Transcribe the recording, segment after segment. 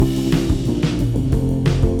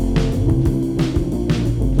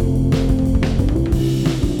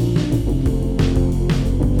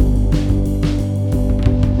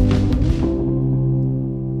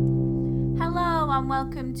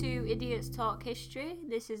Talk History.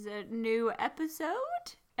 This is a new episode.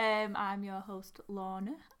 I'm your host,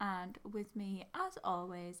 Lorna, and with me, as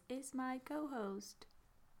always, is my co-host,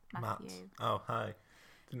 Matthew. Matt. Oh, hi.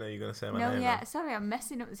 Didn't know you were going to say my No, name. yeah, Then. sorry, I'm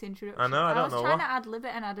messing up this introduction. I know, I don't know was trying what. to ad-lib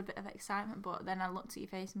it and add a bit of excitement, but then I looked at your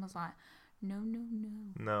face and was like, no.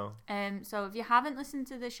 No. So if you haven't listened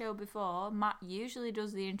to the show before, Matt usually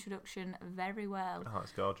does the introduction very well. Oh,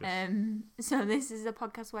 it's gorgeous. So this is a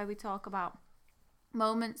podcast where we talk about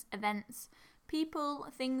moments, events, people,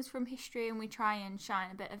 things from history, and we try and shine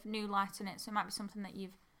a bit of new light on it. So it might be something that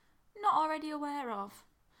you've not already aware of.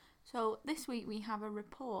 So this week we have a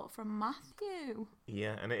report from Matthew.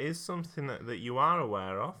 Yeah, and it is something that you are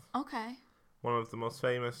aware of. Okay. One of the most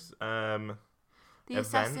famous The events.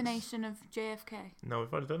 assassination of JFK. No,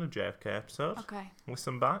 we've already done a JFK episode. Okay.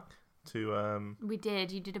 Listen back to... We did.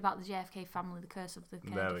 You did about the JFK family, the curse of the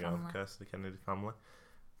Kennedy there we go, family. Curse of the Kennedy family.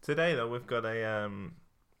 Today, though, we've got a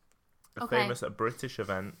Okay. famous British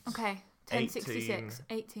event. Okay. 1066.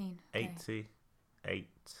 18. Okay. 88.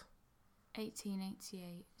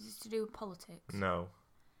 1888. Is this to do with politics? No.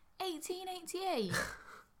 1888?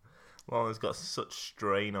 Lauren's got such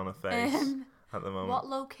strain on her face at the moment. What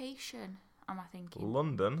location am I thinking?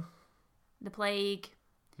 London? The Plague.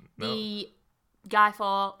 No. The Guy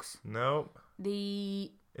Fawkes. No.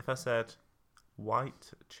 The... If I said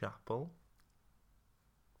Whitechapel,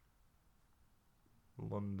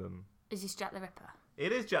 London. Is this Jack the Ripper?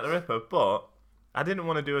 It is Jack the Ripper, but I didn't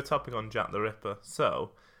want to do a topic on Jack the Ripper,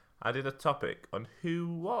 so I did a topic on who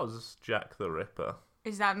was Jack the Ripper.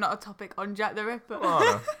 Is that not a topic on Jack the Ripper?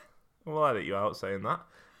 Well, we'll edit you out saying that.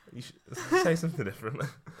 You should say something different.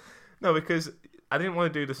 No, because I didn't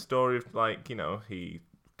want to do the story of, like, you know, he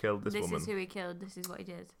killed this woman. This is who he killed. This is what he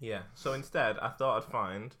did. Yeah, so instead I thought I'd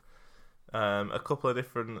find a couple of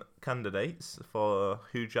different candidates for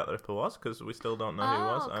who Jack the Ripper was, because we still don't know who it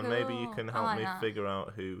was, and maybe you cool. can I help like me that. figure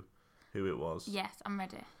out who it was. Yes, I'm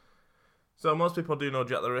ready. So most people do know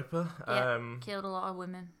Jack the Ripper. Yeah, killed a lot of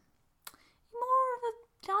women. He more of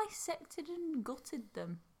a dissected and gutted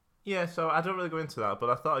them. Yeah, so I don't really go into that, but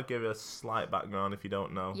I thought I'd give you a slight background if you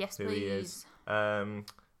don't know Yes, who he is.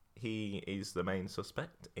 He is the main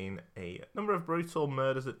suspect in a number of brutal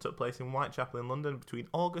murders that took place in Whitechapel in London between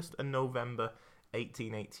August and November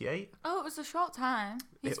 1888. Oh, it was a short time.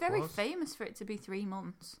 He's It very was. famous for it to be 3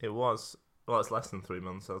 months. It was, well, it's less than 3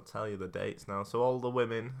 months, I'll tell you the dates now. So all the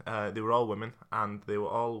women, they were all women, and they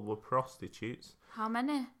were prostitutes. How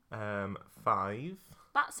many? 5.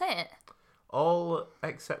 That's it? All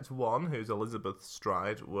except one, who's Elizabeth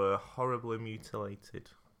Stride, were horribly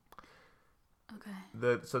mutilated.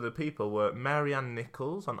 Okay. So the people were Mary Ann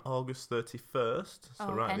Nichols on August 31st,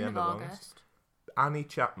 so right at the end of August. Annie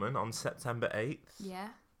Chapman on September 8th. Yeah.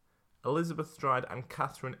 Elizabeth Stride and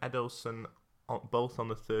Catherine Eddowson both on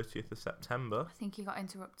the 30th of September. I think he got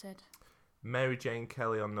interrupted. Mary Jane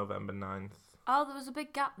Kelly on November 9th. Oh, there was a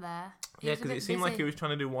big gap there. Yeah, because it seemed like he was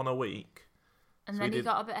trying to do one a week. And so then he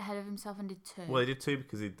got a bit ahead of himself and did 2. Well, he did 2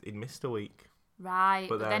 because he'd missed a week. Right,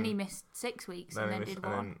 but then then he missed 6 weeks and then did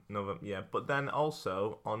 1. And then November, yeah, but then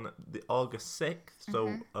also on the August 6th,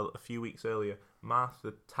 so a few weeks earlier,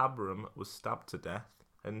 Martha Tabram was stabbed to death,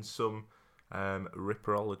 and some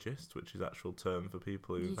ripperologists, which is actual term for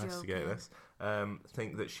people who investigate this,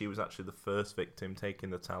 think that she was actually the first victim, taking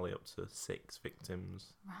the tally up to 6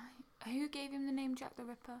 victims. Right. Who gave him the name Jack the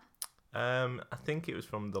Ripper? I think it was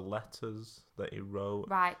from the letters that he wrote.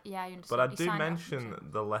 Right, yeah, I understand. But I He do signed it off mention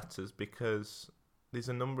himself. the letters because there's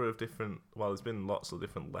a number of different... Well, there's been lots of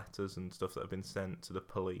different letters and stuff that have been sent to the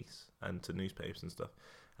police and to newspapers and stuff.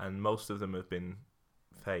 And most of them have been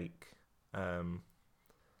fake. And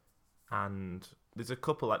there's a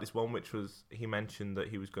couple, like this one which was... He mentioned that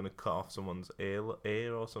he was going to cut off someone's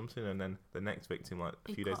ear or something. And then the next victim, like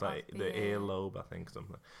a few days later, the earlobe, I think,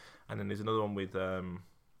 something. And then there's another one with...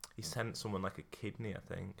 he sent someone like a kidney,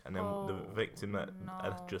 I think, and then the victim that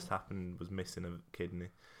had just happened was missing a kidney.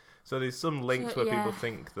 So there's some links where people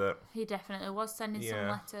think that he definitely was sending some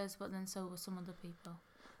letters, but then so were some other people.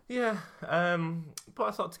 Yeah, but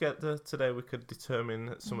I thought today we could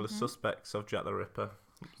determine some of the suspects of Jack the Ripper.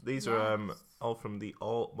 These are all from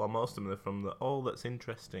most of them are from the All That's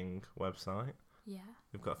Interesting website. Yeah.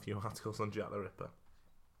 We've got a few articles on Jack the Ripper.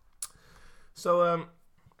 So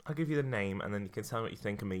I'll give you the name and then you can tell me what you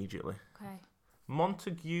think immediately. Okay.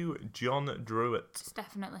 Montague John Druitt. It's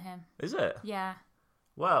definitely him. Is it? Yeah.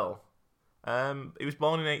 Well, he was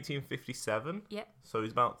born in 1857. Yep. So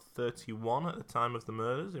he's about 31 at the time of the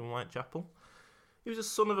murders in Whitechapel. He was a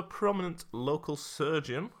son of a prominent local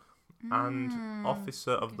surgeon and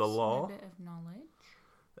officer of the law. A bit of knowledge.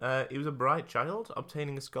 He was a bright child,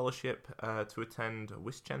 obtaining a scholarship to attend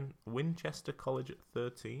Winchester College at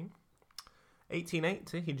 13.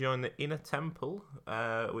 1880, he joined the Inner Temple,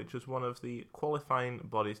 which was one of the qualifying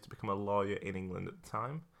bodies to become a lawyer in England at the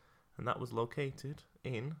time, and that was located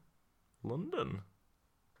in London.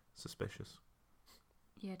 Suspicious.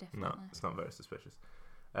 Yeah, definitely. No, it's not very suspicious.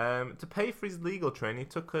 To pay for his legal training, he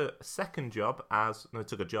took a job as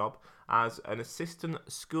an assistant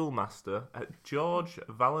schoolmaster at George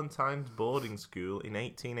Valentine's boarding school in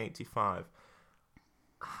 1885.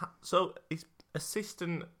 So he's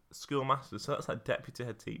assistant schoolmaster, so that's like deputy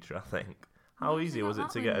head teacher, I think. How easy was it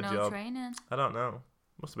to get a job? Training. I don't know.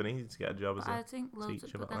 Must have been easy to get a job as a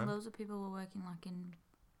teacher. Loads of people were working like in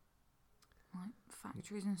like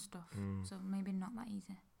factories and stuff, so maybe not that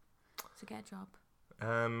easy to get a job.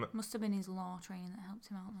 Must have been his law training that helped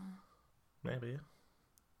him out there. Maybe.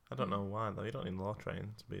 I don't know why though. You don't need law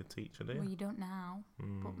training to be a teacher, do you? Well, you don't now,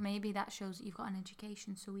 but maybe that shows that you've got an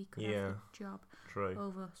education, so he could have a job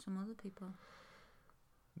over some other people.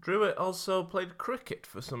 Druitt also played cricket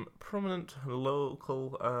for some prominent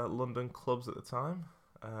local London clubs at the time.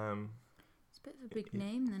 It's a bit of a big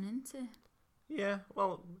name then, isn't it? Yeah,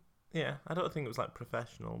 well, yeah. I don't think it was like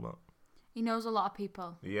professional, but he knows a lot of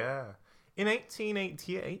people. Yeah. In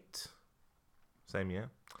 1888, same year,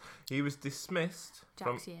 he was dismissed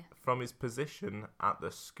from his position at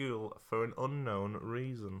the school for an unknown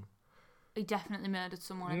reason. He definitely murdered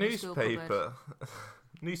someone in the school cupboard.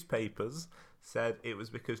 Newspapers said it was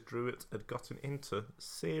because Druitt had gotten into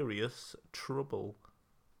serious trouble.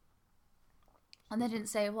 And they didn't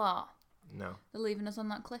say what? No. They're leaving us on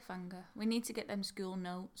that cliffhanger. We need to get them school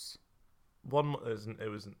notes. It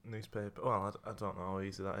was a newspaper. Well, I don't know how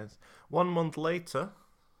easy that is. 1 month later,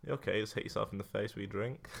 okay, just hit yourself in the face with your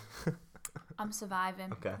drink. I'm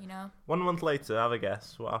surviving, okay. You know. 1 month later, have a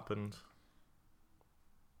guess. What happened?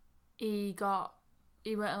 He weren't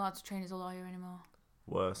allowed to train as a lawyer anymore.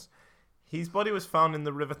 Worse. His body was found in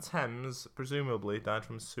the River Thames, presumably died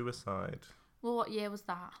from suicide. Well, what year was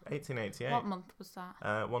that? 1888. What month was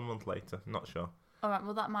that? 1 month later, not sure. Alright,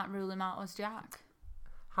 well that might rule him out as Jack.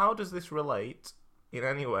 How does this relate in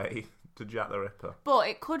any way to Jack the Ripper? But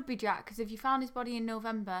it could be Jack, because if you found his body in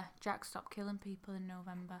November, Jack stopped killing people in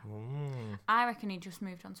November. I reckon he just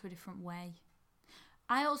moved on to a different way.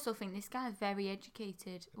 I also think this guy's very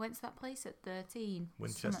educated. Went to that place at 13.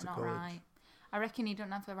 Winchester College. Right. I reckon he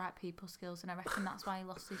don't have the right people skills, and I reckon that's why he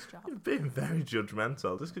lost his job. You've been very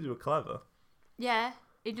judgmental, just because you were clever. Yeah,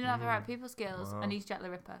 he didn't have the right people skills, and he's Jack the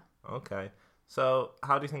Ripper. Okay. So,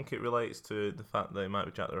 how do you think it relates to the fact that he might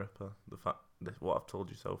be Jack the Ripper? What I've told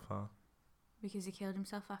you so far? Because he killed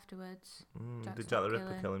himself afterwards. Did Jack the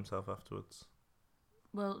Ripper kill himself afterwards?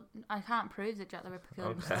 Well, I can't prove that Jack the Ripper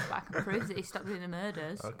killed himself, but I can prove that he stopped doing the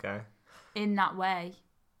murders. Okay. In that way.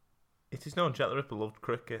 It is known Jack the Ripper loved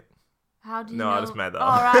cricket. How do you know? No, I just made that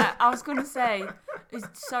up. All right, I was going to say,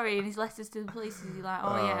 in his letters to the police, is he like,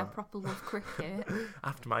 I proper love cricket.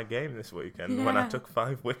 After my game this weekend, when I took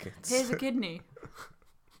 5 wickets. Here's a kidney.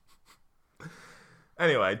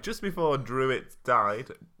 Anyway, just before Druitt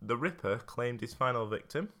died, the Ripper claimed his final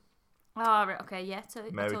victim. Oh, right, okay, yeah.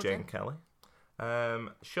 Mary Jane Kelly.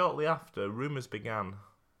 Shortly after, rumours began.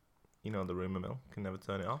 You know the rumour mill. Can never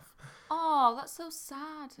turn it off. Oh, that's so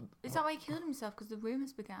sad. Is that why he killed himself? Because the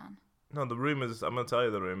rumours began? No, the rumours... I'm going to tell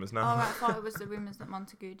you the rumours now. Oh, right, I thought it was the rumours that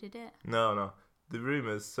Montague did it. No. The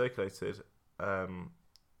rumours circulated... the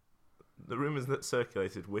rumours that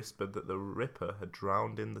circulated whispered that the Ripper had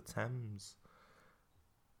drowned in the Thames.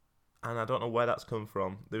 And I don't know where that's come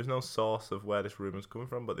from. There was no source of where this rumour's come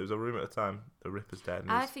from, but there was a rumour at the time the Ripper's dead.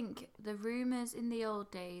 I think the rumours in the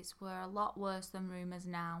old days were a lot worse than rumours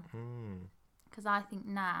now. Because I think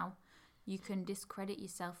now you can discredit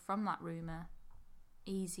yourself from that rumour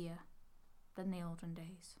easier than the olden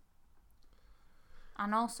days.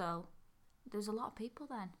 And also, there's a lot of people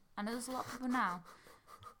then. I know there's a lot of people now,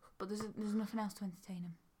 but there's nothing else to entertain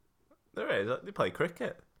them. There is. They play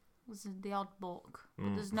cricket. There's the odd book.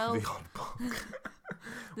 But there's no... The odd book.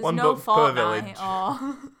 There's One no book per Fortnite village.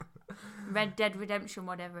 or Red Dead Redemption,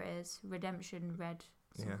 whatever it is. Redemption, Red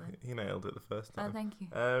something. Yeah, he nailed it the first time. Oh, thank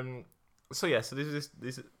you. So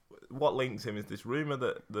this what links him is this rumour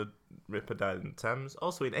that the Ripper died in the Thames.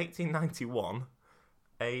 Also in 1891,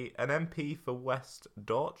 an MP for West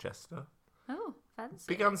Dorchester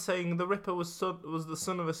began saying the Ripper was the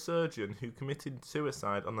son of a surgeon who committed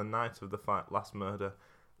suicide on the night of the last murder.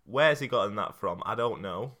 Where's he gotten that from? I don't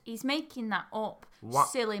know. He's making that up,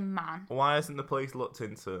 silly man. Why hasn't the police looked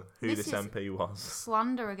into who this MP was?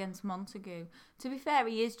 Slander against Montague. To be fair,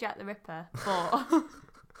 he is Jack the Ripper, but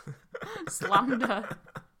slander.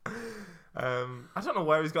 I don't know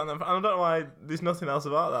where he's got that. I don't know why there's nothing else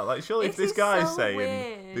about that. Like, surely if This this is guy is so saying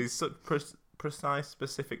weird. these such precise,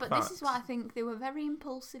 specific But facts. this is what I think. They were very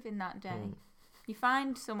impulsive in that day. You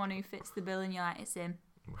find someone who fits the bill and you're like, it's him.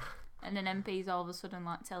 And an MP's all of a sudden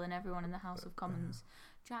like telling everyone in the House of Commons,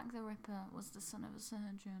 Jack the Ripper was the son of a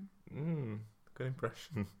surgeon. Good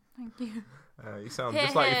impression. Thank you. You sound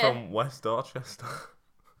just like you're from West Dorchester.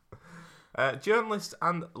 Journalists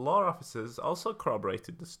and law officers also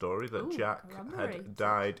corroborated the story that Jack had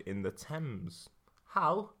died in the Thames.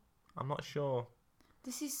 How? I'm not sure.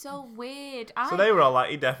 This is so weird. So they were all like,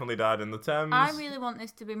 he definitely died in the Thames. I really want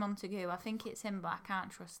this to be Montague. I think it's him, but I can't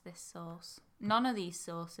trust this source. None of these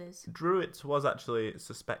sources. Druitt was actually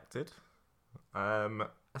suspected.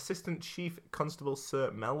 Assistant Chief Constable Sir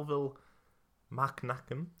Melville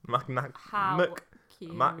McNacton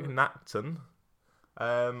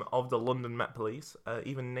of the London Met Police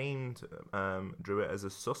even named Druitt as a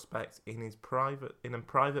suspect in a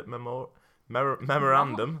private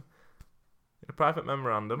memorandum. A private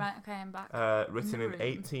memorandum. Right, okay, I'm back. Written in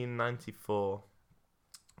 1894.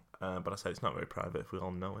 But I say it's not very private if we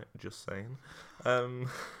all know it, just saying.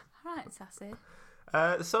 Right, Sassy.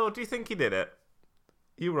 So, do you think he did it?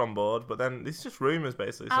 You were on board, but then it's just rumours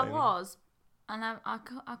basically saying... I was, and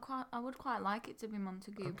I would quite like it to be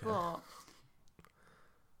Montague, but...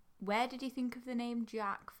 Where did he think of the name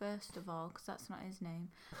Jack, first of all? Because that's not his name.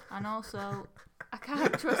 And also, I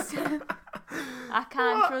can't trust him. I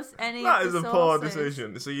can't trust any of the sources. That is a poor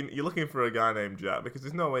decision. So you're looking for a guy named Jack because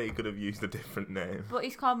there's no way he could have used a different name. But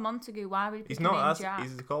he's called Montague. Why would he pick He's not Jack?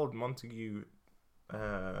 He's called Montague...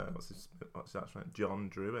 what's his actual name? John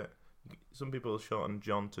Druitt. Some people shorten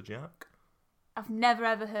John to Jack. I've never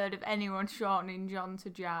ever heard of anyone shortening John to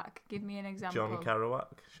Jack. Give me an example. John Kerouac,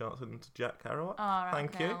 shortened to Jack Kerouac. Oh, right,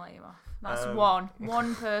 Thank you. I'll let you off. That's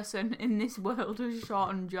one person in this world who's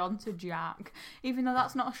shortened John to Jack. Even though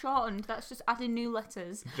that's not shortened, that's just adding new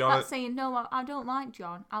letters. That's saying, no, I don't like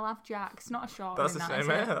John, I'll have Jack. It's not a shortening. That's the same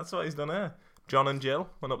here. That's what he's done here. John and Jill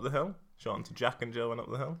went up the hill. Shortened to Jack and Jill went up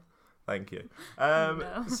the hill. Thank you.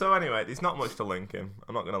 No. So anyway, there's not much to link him.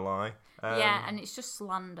 I'm not going to lie. Yeah, and it's just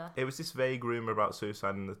slander. It was this vague rumour about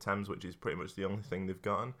suicide in the Thames, which is pretty much the only thing they've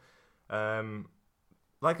gotten.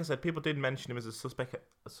 Like I said, people did mention him as a suspect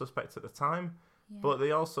at the time, but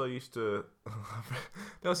they also used to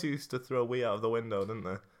throw a wee out of the window, didn't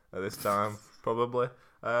they? At this time, probably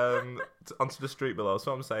onto the street below.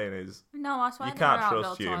 So what I'm saying is, no, I swear you can't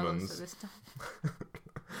trust humans. At this time.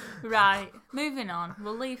 Right, moving on.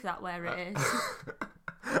 We'll leave that where it is.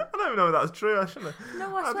 I don't even know if that's true. I shouldn't have.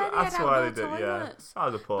 No, I swear they had outdoor toilets. Yeah, that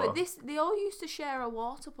was a poor. But they all used to share a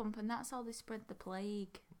water pump, and that's how they spread the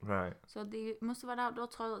plague. Right. So they must have had outdoor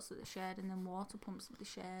toilets that they shared, and then water pumps that they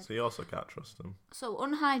shared. So you also can't trust them. So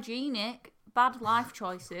unhygienic, bad life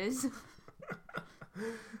choices.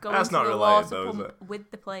 That's not related, though, is it?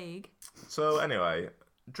 With the plague. So anyway,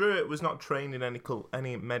 Druitt was not trained in any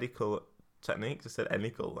medical techniques. I said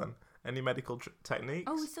anycal then. Any medical techniques?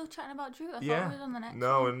 Oh, we're still chatting about Druitt? I thought we were on the next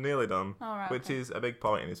No, one. we're nearly done. All right, which is a big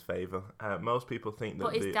point in his favour. Most people think that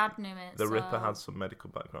but his dad knew it. The Ripper had some medical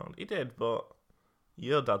background. He did, but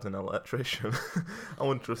your dad's an electrician. I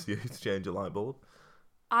wouldn't trust you to change a light bulb.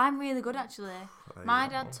 I'm really good, actually. My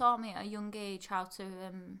dad taught me at a young age how to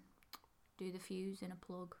do the fuse in a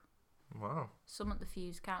plug. Wow. Summon the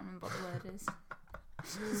fuse, can't remember what the word is.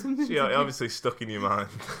 She obviously stuck in your mind.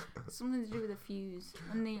 Something to do with the fuse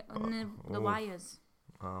and the wires.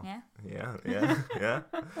 Oh. Yeah? Yeah.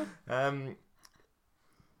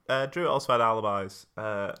 Druitt also had alibis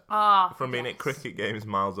from being at cricket games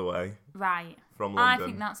miles away. Right. From London. I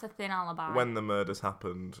think that's a thin alibi. When the murders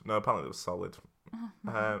happened. No, apparently it was solid.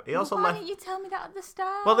 He also why left. didn't you tell me that at the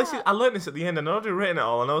start? Well, I learned this at the end, and I'd already written it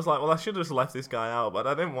all, and I was like, well, I should have just left this guy out, but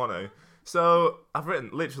I didn't want to. So I've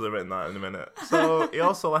literally written that in a minute. So he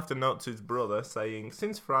also left a note to his brother saying,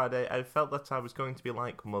 "Since Friday, I felt that I was going to be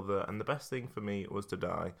like Mother, and the best thing for me was to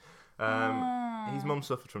die." His mum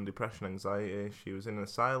suffered from depression, anxiety. She was in an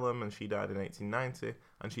asylum, and she died in 1890.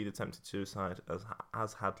 And she'd attempted suicide,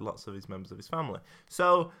 as had lots of his members of his family.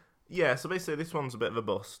 So yeah, so basically this one's a bit of a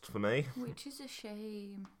bust for me. Which is a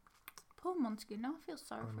shame. Poor Montague. Now I feel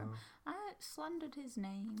sorry for him. I slandered his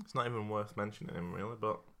name. It's not even worth mentioning him, really,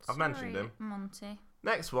 but I've mentioned him. Monty.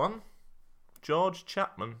 Next one, George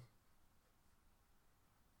Chapman.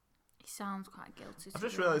 He sounds quite guilty. I've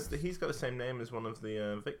just realised that he's got the same name as one of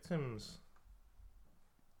the victims.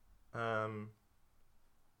 Annie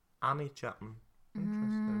Chapman.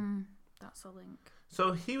 Interesting. That's a link.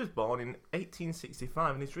 So he was born in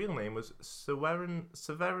 1865, and his real name was Severin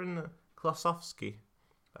Klosowski.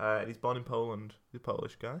 And he's born in Poland. He's a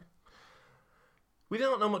Polish guy. We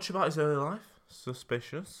don't know much about his early life.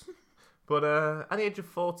 Suspicious. But at the age of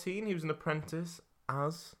 14, he was an apprentice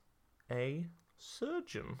as a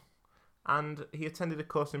surgeon. And he attended a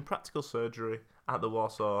course in practical surgery at the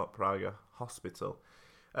Warsaw Praga Hospital.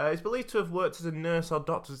 He's believed to have worked as a nurse or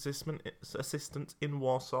doctor's assistant in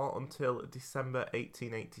Warsaw until December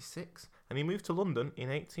 1886, and he moved to London in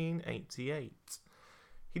 1888.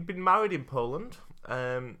 He'd been married in Poland,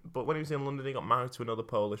 but when he was in London, he got married to another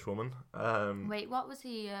Polish woman. Wait, what was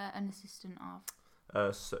he an assistant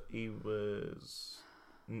of? So he was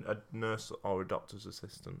a nurse or a doctor's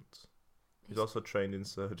assistant. He's also trained in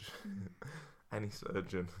surgery. Any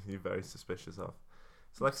surgeon you're very suspicious of.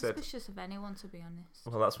 So, like I said, suspicious of anyone, to be honest.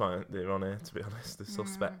 Well, that's why they're on here, to be honest. They're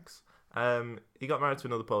suspects. He got married to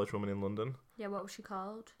another Polish woman in London. Yeah, what was she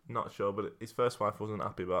called? Not sure, but his first wife wasn't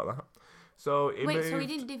happy about that. So so he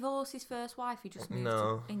didn't divorce his first wife, he just moved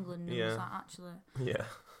to England and was like, actually,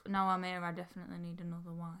 now I'm here, I definitely need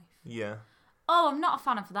another wife. Yeah. Oh, I'm not a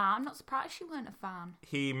fan of that. I'm not surprised she weren't a fan.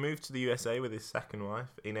 He moved to the USA with his second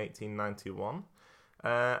wife in 1891.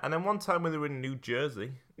 And then one time when they were in New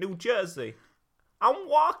Jersey, I'm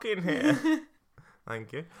walking here.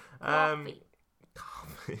 Thank you.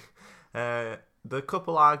 Coffee. The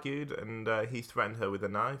couple argued, and he threatened her with a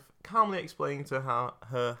knife, calmly explaining to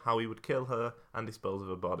her how he would kill her and dispose of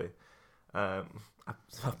her body.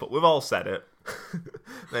 But we've all said it.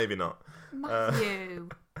 Maybe not. Matthew,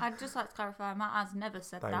 I'd just like to clarify, Matt has never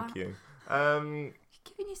said that. Thank you. You're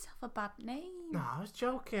giving yourself a bad name. No, I was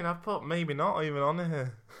joking. I put maybe not even on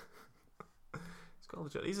here.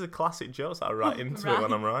 These are classic jokes that I write into it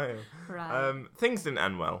when I'm writing. Right. Things didn't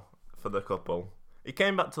end well for the couple. He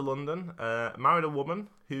came back to London, married a woman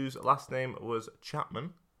whose last name was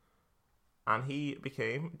Chapman, and he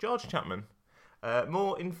became George Chapman.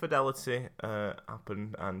 More infidelity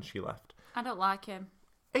happened, and she left. I don't like him.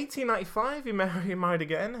 1895, he married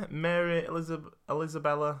again, Mary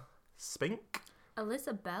Elisabella Spink.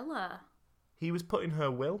 Elisabella? He was put in her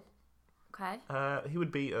will. Okay. He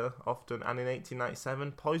would beat her often, and in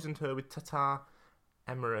 1897 poisoned her with Tatar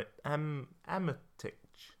emetic.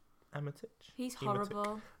 He's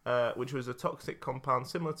horrible. Which was a toxic compound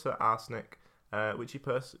similar to arsenic, which he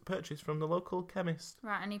purchased from the local chemist.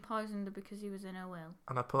 Right, and he poisoned her because he was in her will.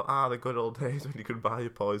 And I put, the good old days when you could buy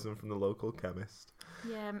your poison from the local chemist.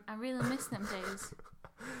 Yeah, I really miss them days.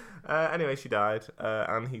 Anyway, she died,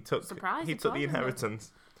 and he took the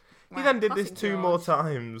inheritance. Right, he then did this two George. more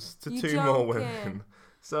times to You two joking? more women.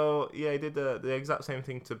 So, yeah, he did the exact same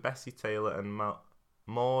thing to Bessie Taylor and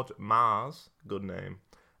Maud Mars, good name.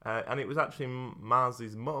 And it was actually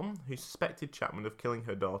Mars's mum who suspected Chapman of killing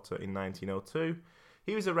her daughter in 1902.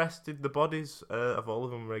 He was arrested, the bodies of all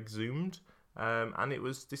of them were exhumed, and it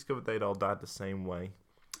was discovered they'd all died the same way.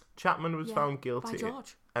 Chapman was found guilty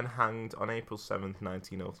and hanged on April 7th,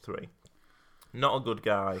 1903. Not a good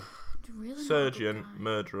guy. Really Surgeon,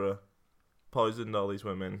 murderer, poisoned all these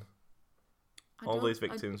women. All these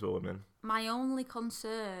victims were women. My only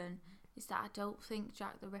concern is that I don't think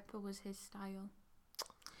Jack the Ripper was his style.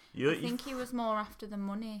 I think he was more after the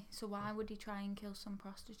money, so why would he try and kill some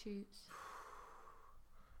prostitutes?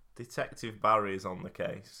 Detective Barry is on the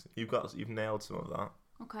case. You've nailed some of that.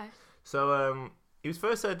 Okay. So he was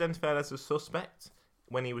first identified as a suspect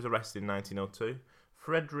when he was arrested in 1902.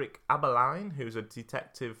 Frederick Aberline, who's a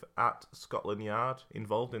detective at Scotland Yard,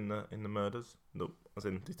 involved in the murders. No, as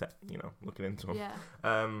in looking into them.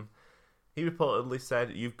 Yeah. He reportedly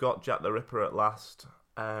said, "You've got Jack the Ripper at last."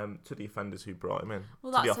 To the offenders who brought him in.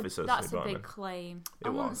 Well, to the officers that's who brought a him big in. claim. It I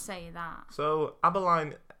wouldn't was. say that. So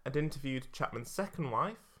Aberline had interviewed Chapman's second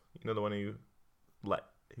wife. You know, the one who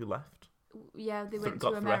left. Yeah, they went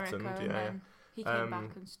got to America threatened, and then he came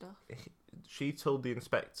back and stuff. She told the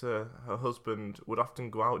inspector her husband would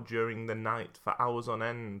often go out during the night for hours on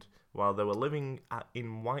end while they were living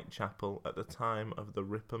in Whitechapel at the time of the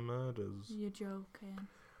Ripper murders. You're joking.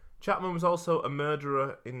 Chapman was also a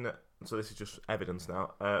murderer so this is just evidence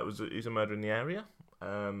now. He's a murderer in the area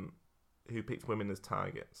who picked women as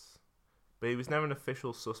targets. But he was never an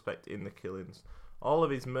official suspect in the killings. All of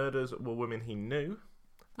his murders were women he knew,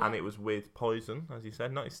 and it was with poison, as you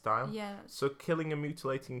said, not his style. Yeah. So killing and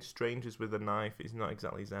mutilating strangers with a knife is not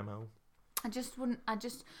exactly his MO. From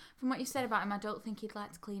what you said about him, I don't think he'd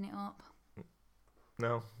like to clean it up.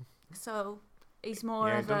 No. So he's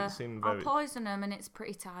more of I'll poison him and it's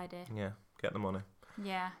pretty tidy. Yeah, get the money.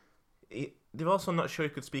 Yeah. They're also not sure he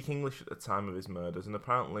could speak English at the time of his murders, and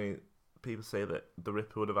apparently people say that the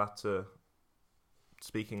Ripper would have had to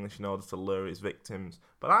speak English in order to lure his victims.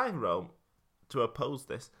 But I wrote, to oppose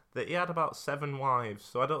this, that he had about 7 wives,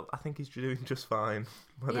 so I think he's doing just fine.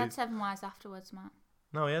 He had 7 wives afterwards, Matt.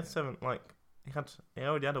 No, he had 7, he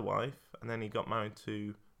already had a wife, and then he got married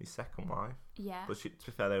to his second wife. Yeah. But to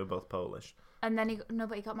be fair, they were both Polish. And then he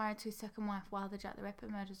got married to his second wife while the Jack the Ripper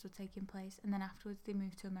murders were taking place, and then afterwards they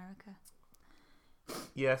moved to America.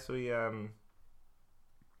 Yeah, so he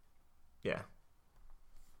yeah.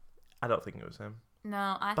 I don't think it was him.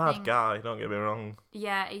 No, I Bad think... guy, don't get me wrong.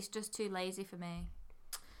 Yeah, he's just too lazy for me.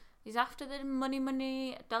 He's after the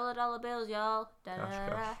money, dollar bills, y'all. Da, Cash,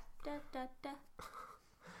 da, cash. da, da,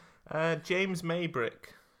 da. James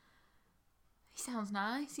Maybrick. He sounds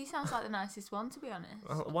nice. He sounds like the nicest one, to be honest.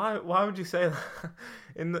 Well, why would you say that?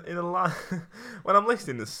 in the line when I'm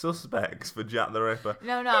listing the suspects for Jack the Ripper,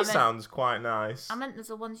 No, sounds quite nice. I meant there's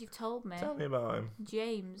the ones you've told me. Tell me about him.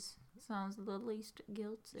 James sounds the least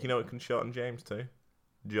guilty. You know what can shorten James to?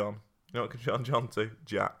 John. You know what can shorten John to?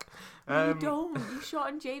 Jack. No, you don't. You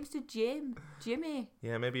shortened James to Jimmy.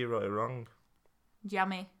 Yeah, maybe you wrote it wrong.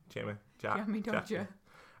 Jammy. Jimmy. Jack. Jammy Dodger.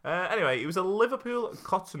 Anyway, he was a Liverpool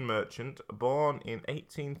cotton merchant born in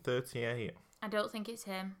 1838. I don't think it's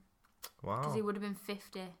him. Wow. Because he would have been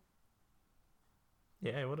 50.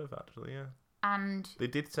 Yeah, he would have actually, yeah. And They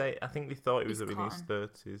did say, I think they thought he was he's in his cotton.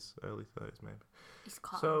 30s, early 30s maybe. he's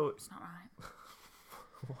cotton. So- It's not right.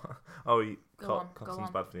 Go on, go cotton's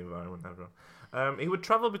on. bad for the environment, everyone. He would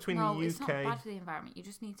travel between No, the UK. it's not bad for the environment. You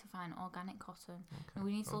just need to find organic cotton. And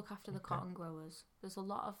we need to look after the cotton growers. There's a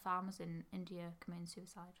lot of farmers in India committing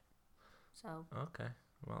suicide. So Okay,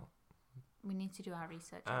 well, we need to do our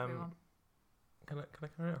research, Um, everyone. can I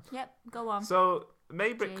carry on? Yep, go on. So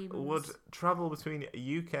Maybrick James. would travel between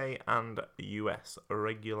UK and US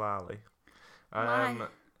regularly. Why?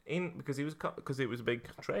 Because it was a big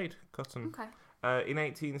trade, cotton. Okay. In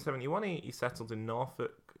 1871, he settled in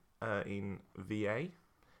Norfolk, in VA,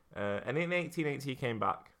 and in 1880 he came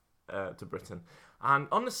back to Britain. And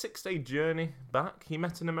on a 6-day journey back, he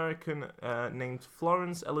met an American named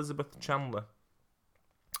Florence Elizabeth Chandler,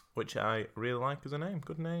 which I really like as a name.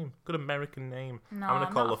 Good name, good American name. No, I'm I'm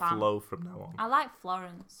gonna call not a her fan. Flo from now on. I like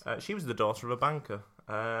Florence. She was the daughter of a banker,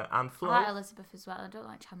 and Flo. I like Elizabeth as well. I don't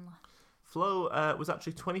like Chandler. Flo was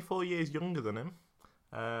actually 24 years younger than him.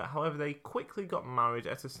 However, they quickly got married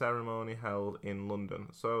at a ceremony held in London.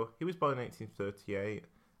 So he was born in 1838.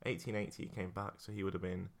 1880 he came back, so he would have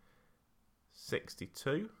been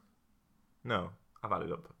 62. No, I've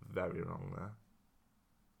added up very wrong there.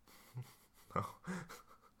 No.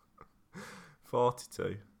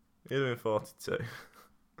 42. He would have been 42.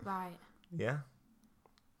 Right. Yeah,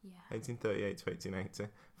 Yeah. 1838 to 1880.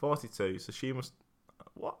 42, so she must...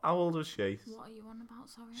 What? How old was she? What are you on about?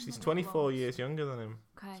 Sorry. I'm She's a bit 24 lost. years younger than him.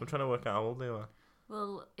 Okay. So I'm trying to work out how old they were.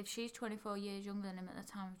 Well, if she's 24 years younger than him at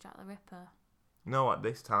the time of Jack the Ripper, No, at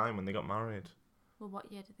this time when they got married. well,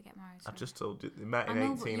 what year did they get married? I sorry? just told you they met in I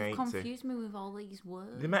know, but you've 1880. confused me with all these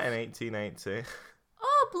words. They met in 1880.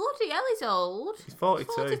 Oh, bloody hell, he's old. He's 42.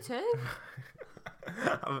 He's 42.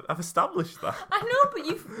 I've established that. I know, but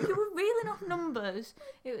you were reeling off numbers.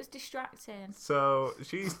 It was distracting. So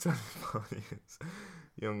she's 24 years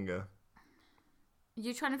younger.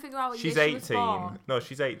 You're trying to figure out what She's year she was 18. born. No,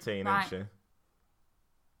 she's 18, Right. isn't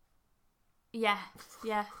Yeah.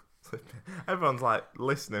 she? Everyone's like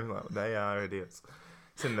listening, like they are idiots.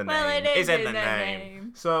 It's in the Well, name. it is It's in in the the name.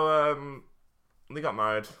 name. So they got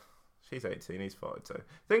married. She's 18, he's 42.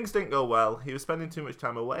 Things didn't go well. He was spending too much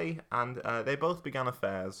time away, and they both began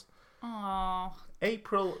affairs. Oh,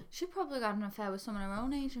 April she probably got an affair with someone her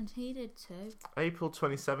own age, and he did too.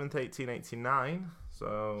 27th, 1889.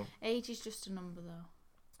 So Age is just a number, though.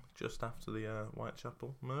 just after the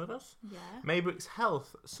Whitechapel murders. Yeah. Maybrick's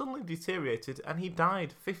health suddenly deteriorated, and he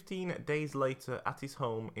died 15 days later at his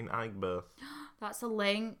home in Aigburth. That's a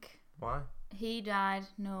link. Why? He died.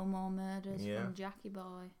 No more murders Yeah. from Jackie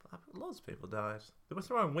Boy. Loads of people died. They were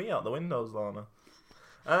throwing wee out the windows, Lorna.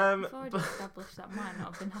 We've already established that might not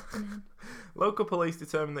have been happening. Local police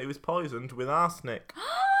determined that he was poisoned with arsenic.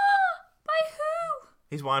 By who?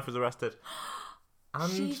 His wife was arrested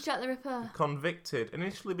and She's Jack the Ripper. convicted,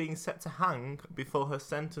 initially being set to hang before her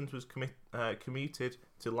sentence was commuted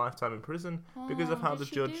to lifetime in prison because of Oh, how did the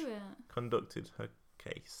she judge do it? conducted her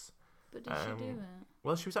case. But did she do it?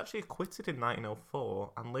 Well, she was actually acquitted in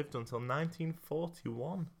 1904 and lived until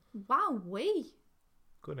 1941. Wowee.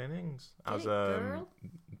 Good innings, Get as it, girl.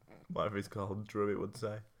 whatever he's called, Druitt would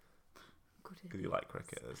say, Good because you like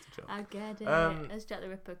cricket. That's the joke. I get it. Um, As Jack the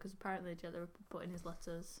Ripper, because apparently Jack the Ripper put in his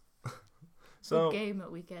letters. So Good game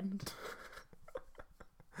at weekend.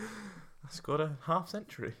 I scored a half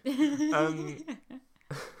century.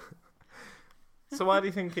 So why do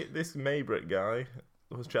you think this Maybrick guy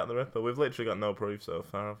was Jack the Ripper? We've literally got no proof so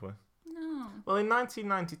far, have we? No. Well, in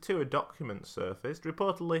 1992, a document surfaced,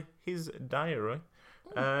 reportedly his diary,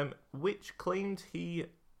 which claimed he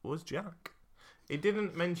was Jack. It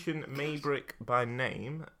didn't mention Maybrick by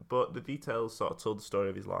name, but the details sort of told the story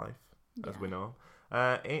of his life, as we know.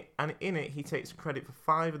 And in it, he takes credit for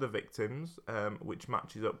 5 of the victims, which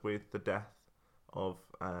matches up with the death of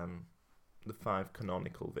the 5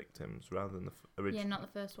 canonical victims rather than the original. Yeah, not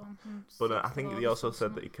the first one. But I think he also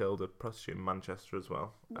said that he killed a prostitute in Manchester as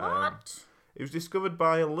well. What? It was discovered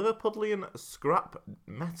by a Liverpudlian scrap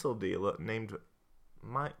metal dealer named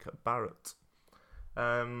Mike Barrett.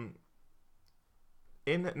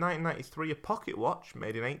 In 1993, a pocket watch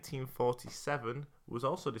made in 1847 was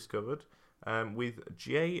also discovered, with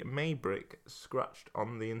J. Maybrick scratched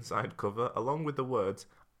on the inside cover, along with the words,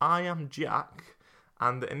 "I am Jack,"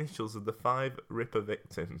 and the initials of the 5 Ripper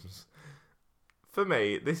victims. For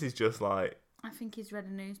me, this is just like... I think he's read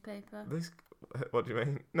a newspaper. What do you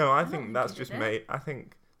mean? No, I think think that's he just did made... I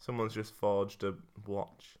think someone's just forged a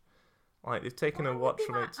watch. Like, they've taken a watch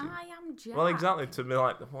from it. I am Jack. Well, exactly, to be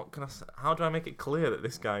like, what can I say? How do I make it clear that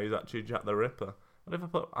this guy is actually Jack the Ripper? What if I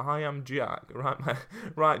put, "I am Jack,"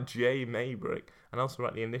 write J. Maybrick, and also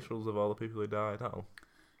write the initials of all the people who died?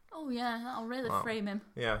 Oh, yeah, that'll really frame him.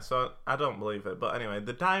 Yeah, so I don't believe it. But anyway,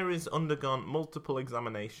 the diary's undergone multiple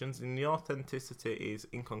examinations, and the authenticity is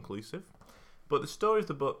inconclusive. But the story of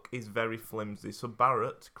the book is very flimsy. So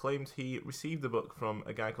Barrett claimed he received the book from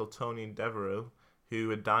a guy called Tony Devereux, who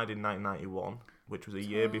had died in 1991, which was a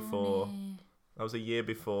year before. That was a year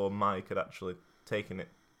before Mike had actually taken it.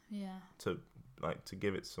 Yeah. To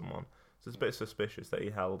give it to someone. So it's a bit suspicious that he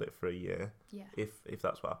held it for a year. Yeah. If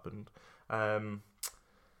that's what happened.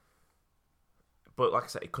 But like I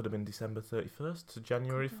said, it could have been December 31st to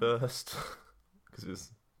January 1st, because it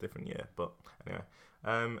was a different year. But anyway,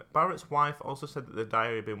 Barrett's wife also said that the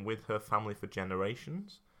diary had been with her family for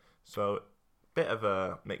generations. So, bit of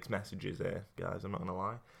a mixed messages here, guys. I'm not gonna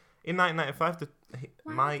lie. In 1995,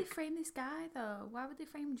 Why would they frame this guy though? Why would they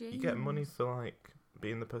frame James? You get money for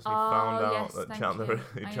being the person who found out that Jack the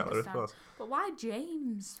Ripper was. But why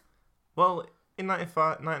James? Well, in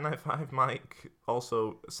 1995, Mike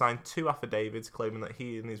also signed 2 affidavits claiming that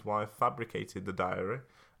he and his wife fabricated the diary.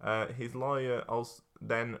 His lawyer also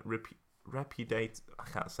then repudiated. I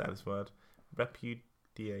can't say this word.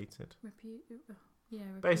 Repudiated.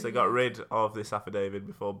 Basically, got rid of this affidavit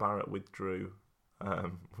before Barrett withdrew.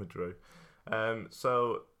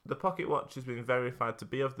 So the pocket watch has been verified to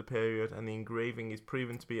be of the period, and the engraving is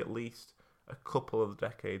proven to be at least a couple of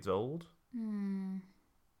decades old.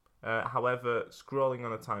 However, scrolling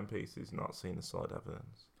on a timepiece is not seen as solid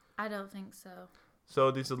evidence. I don't think so.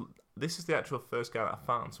 So this is the actual first guy that I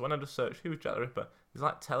found. So when I just searched who was Jack the Ripper,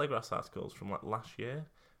 there's Telegraph articles from last year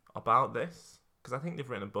about this, because I think they've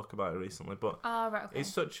written a book about it recently. But right, okay.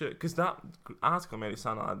 It's such a, because that article made it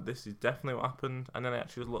sound like this is definitely what happened, and then I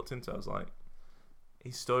actually looked into it. I was like,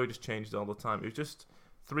 his story just changed all the time. It was just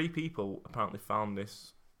 3 people apparently found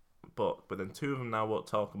this book, but then 2 of them now won't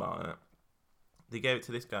talk about it. They gave it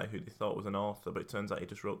to this guy who they thought was an author, but it turns out he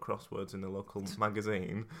just wrote crosswords in the local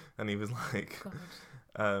magazine, and he was like,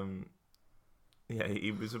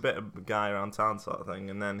 he was a bit of a guy around town sort of thing,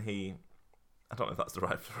 and then I don't know if that's the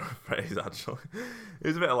right phrase actually. He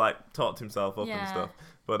was a bit of talked himself up and stuff,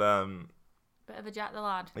 but bit of a Jack the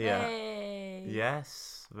Lad. Yeah. Hey.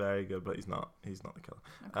 Yes, very good, but he's not the killer.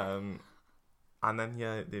 Okay. And then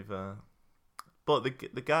they've. But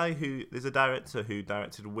the guy there's a director who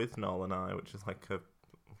directed With Noel and I, which is a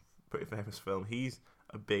pretty famous film. He's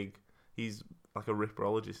like a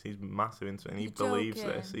ripperologist. He's massive into it, and he believes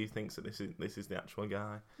this. He thinks that this is the actual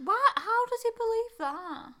guy. What? How does he believe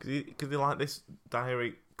that? Because they this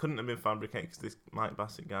diary couldn't have been fabricated because this Mike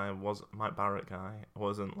Barrett guy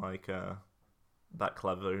wasn't that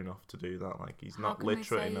clever enough to do that. He's How not can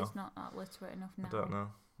literate we say enough. He's not that literate enough now. I don't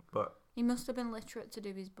know, but he must have been literate to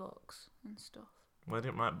do his books and stuff. Well, he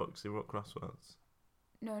didn't write books. He wrote crosswords.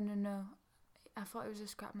 No. I thought he was a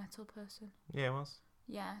scrap metal person. Yeah, he was.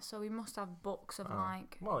 Yeah, so he must have books of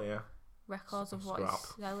records of what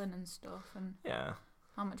he's selling and stuff, and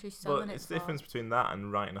how much he's selling. But it's the difference between that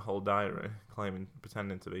and writing a whole diary,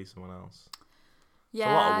 pretending to be someone else.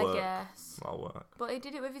 Yeah, I guess. A lot of work. But he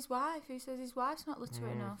did it with his wife. Who says his wife's not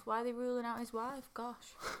literate enough? Why are they ruling out his wife?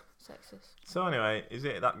 Gosh, sexist. So anyway, is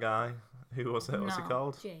it that guy? Who was it? What's he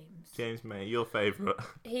called? James. James May, your favourite.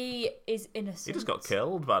 He is innocent. He just got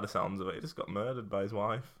killed by the sounds of it. He just got murdered by his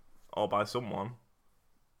wife. Or by someone.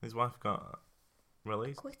 His wife got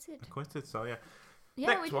released. Acquitted, so yeah. Yeah,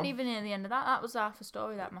 Next we didn't even hear the end of that. That was half a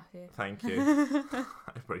story, that, Matthew. Thank you. I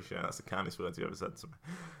appreciate it. That's the kindest words you ever said to me.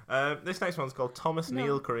 This next one's called Thomas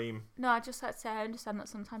Neil Cream. No, I just had to say I understand that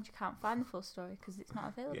sometimes you can't find the full story because it's not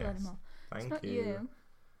available anymore. Thank it's not you.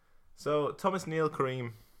 So, Thomas Neil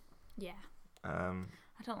Cream. Yeah. I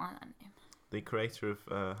don't like that name. The creator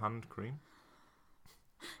of hand cream.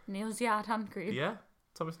 Neil's Yard hand cream. Yeah,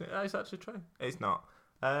 Thomas Neil. It's actually true. It's not.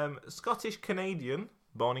 Scottish Canadian,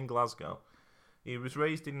 born in Glasgow. He was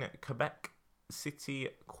raised in Quebec City,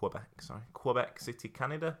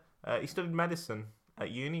 Canada. He studied medicine at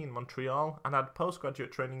uni in Montreal and had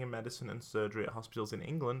postgraduate training in medicine and surgery at hospitals in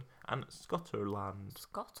England and Scotland.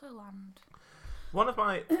 One of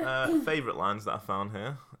my favourite lines that I found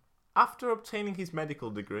here. After obtaining his medical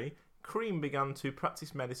degree, Cream began to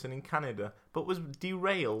practice medicine in Canada, but was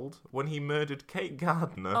derailed when he murdered Kate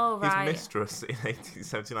Gardner, his mistress, in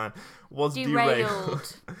 1879.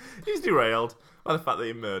 Derailed. He was derailed by the fact that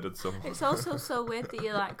he murdered someone. It's also so weird that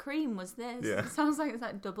you're like, cream was this. Yeah. It sounds like it's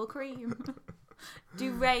like double cream.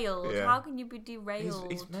 Derailed. Yeah. How can you be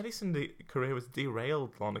derailed? His medicine career was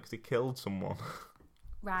derailed, Lorna, because he killed someone.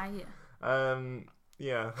 Right.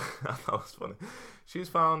 Yeah, I thought it was funny. She was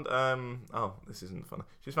found. This isn't funny.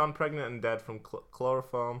 She was found pregnant and dead from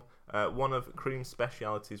chloroform. One of Cream's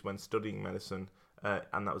specialities when studying medicine,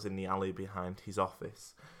 and that was in the alley behind his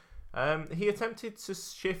office. He attempted to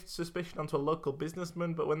shift suspicion onto a local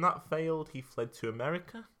businessman, but when that failed, he fled to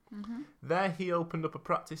America. Mm-hmm. There, he opened up a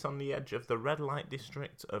practice on the edge of the red light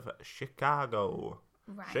district of Chicago.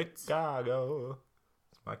 Right. Chicago.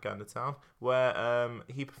 My kind of town, where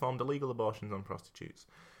he performed illegal abortions on prostitutes.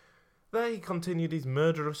 There he continued his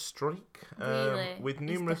murderous streak, with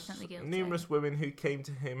numerous women who came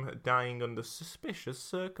to him dying under suspicious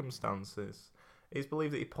circumstances. It's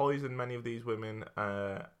believed that he poisoned many of these women,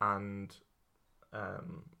 with a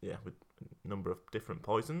number of different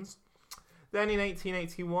poisons. Then in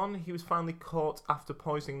 1881, he was finally caught after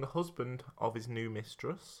poisoning the husband of his new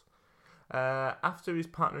mistress. After his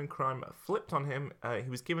partner in crime flipped on him, he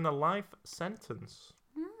was given a life sentence.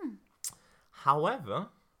 However,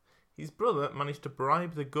 his brother managed to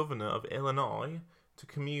bribe the governor of Illinois to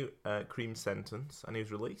commute Cream's sentence, and he was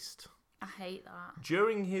released. I hate that.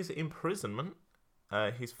 During his imprisonment,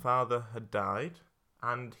 his father had died,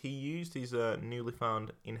 and he used his newly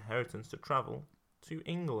found inheritance to travel to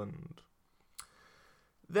England.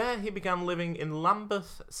 There he began living in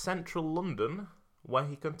Lambeth, central London, where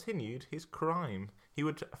he continued his crime. He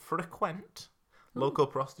would frequent local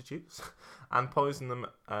prostitutes and poison them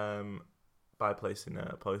by placing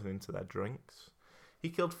poison into their drinks. He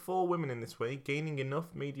killed 4 women in this way, gaining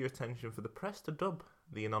enough media attention for the press to dub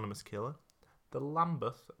the anonymous killer the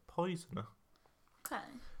Lambeth Poisoner. Okay.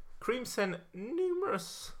 Cream sent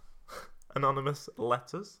numerous anonymous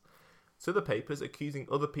letters to the papers accusing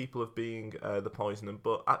other people of being the poisoner,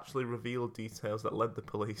 but actually revealed details that led the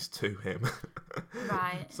police to him.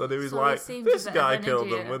 Right. So they was like, this guy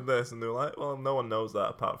killed them with this, and they were like, well, no one knows that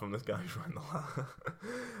apart from this guy who's writing the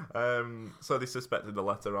letter. So they suspected the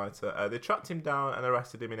letter writer. They tracked him down and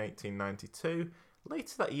arrested him in 1892.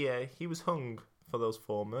 Later that year, he was hung for those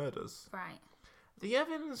 4 murders. Right. The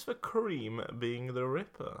evidence for Cream being the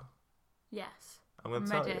Ripper. Yes. I'm going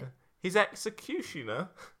to tell you. His executioner...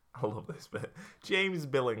 I love this bit. James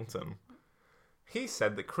Billington. He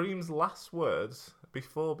said that Cream's last words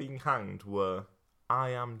before being hanged were, "I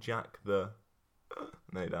am Jack the..." And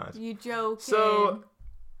then he died. You joking? So,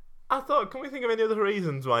 I thought, can we think of any other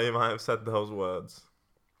reasons why he might have said those words?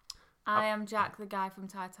 I am Jack, the guy from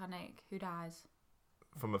Titanic who dies.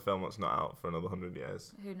 From a film that's not out for another 100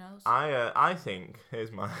 years. Who knows? I think,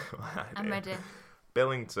 here's my idea. I'm ready.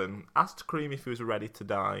 Billington asked Cream if he was ready to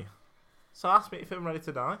die. So ask me if I'm ready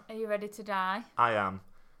to die. Are you ready to die? I am.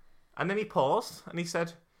 And then he paused and he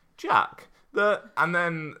said, Jack, and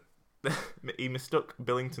then he mistook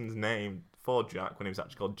Billington's name for Jack when he was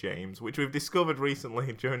actually called James, which we've discovered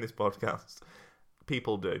recently during this podcast.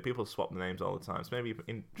 People do. People swap the names all the time. So maybe he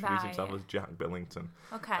introduced himself as Jack Billington.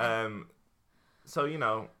 Okay.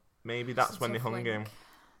 So, maybe that's when they hung him.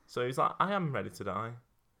 So he's like, I am ready to die.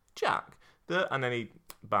 Jack. And then he,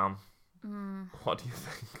 bam. What do you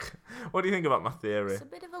think? What do you think about my theory? It's a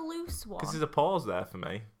bit of a loose one. Because there's a pause there for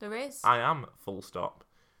me. There is. I am full stop.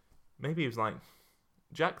 Maybe he was like,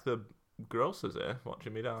 Jack the grocer's here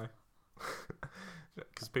watching me die.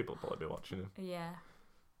 Because people will probably be watching him. Yeah.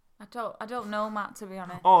 I don't know, Matt, to be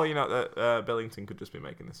honest. Oh, Billington could just be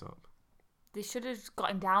making this up. They should have just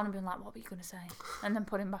got him down and been like, what were you going to say? And then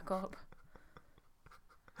put him back up.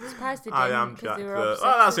 I'm surprised they didn't. I am Jack the... Well,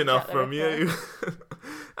 that's enough from you.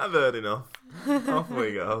 I've heard enough. Off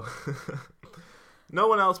we go. No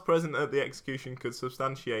one else present at the execution could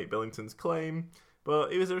substantiate Billington's claim,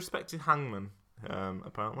 but he was a respected hangman,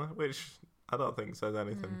 apparently, which I don't think says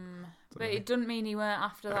anything. But it doesn't mean he weren't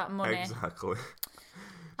after that money. Exactly.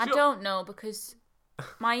 I don't know, because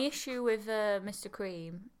My issue with Mr.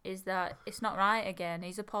 Cream is that it's not right again.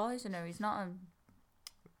 He's a poisoner. He's not a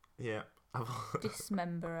Yeah.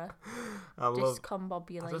 dismemberer. I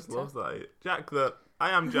Discombobulator. just love that. I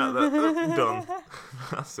am Jack the... done.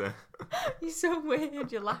 That's it. You're so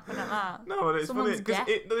weird. You're laughing at that. No, but it's Someone's funny,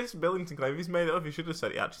 because this Billington claim, if he's made it up, he should have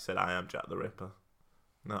said, he actually said, I am Jack the Ripper.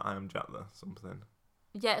 No, I am Jack the something.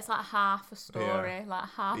 Yeah, it's like half a story. Yeah. Like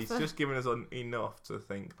half He's just giving us enough to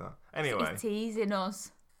think that. Anyway. He's teasing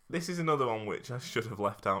us. This is another one which I should have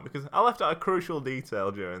left out because I left out a crucial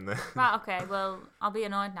detail during this. Right, okay, well, I'll be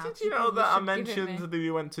annoyed now. Did you know that I mentioned that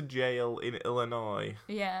he went to jail in Illinois?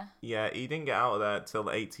 Yeah. Yeah, he didn't get out of there till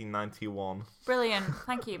 1891. Brilliant.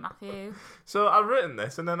 Thank you, Matthew. So I've written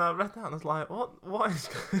this and then I read that and I was like, what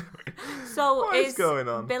is going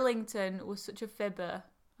on? Billington was such a fibber.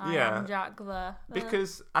 I am Jack the...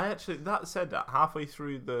 Because that said that halfway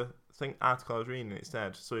through the article I was reading, it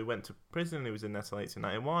said, so he went to prison, he was in there till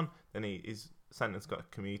 1891, then his sentence got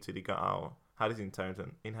commuted, he got out, had his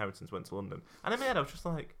inheritance, went to London. And in my head I was just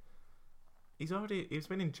like, he's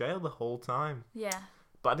been in jail the whole time. Yeah.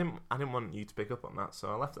 But I didn't want you to pick up on that, so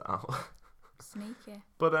I left it out. Sneaky.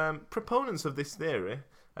 But proponents of this theory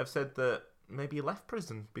have said that maybe he left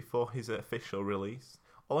prison before his official release,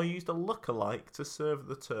 or used a lookalike to serve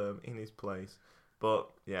the term in his place. But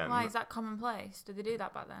yeah, why is that commonplace? Did they do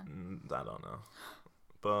that back then? I don't know.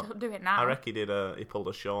 But don't do it now. I reckon he pulled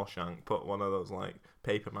a Shawshank, put one of those like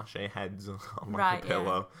paper mache heads on like a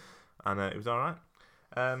pillow, and it was all right.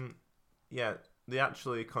 Yeah, they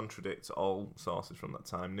actually contradict all sources from that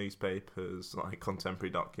time: newspapers, like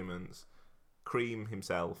contemporary documents. Cream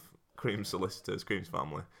himself, Cream's solicitors, Cream's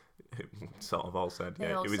family, sort of all said,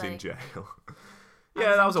 he was in jail.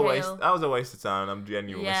 Yeah, that was a waste. That was a waste of time. I'm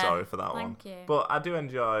genuinely sorry for that one. Thank you. But I do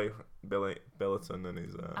enjoy Billiton and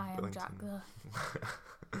his. I am Jack the.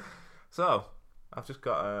 So I've just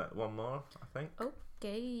got one more, I think.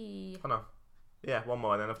 Okay. Oh no, yeah, one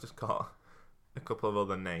more. And then I've just got a couple of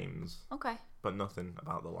other names. Okay. But nothing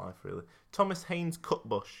about the life really. Thomas Haynes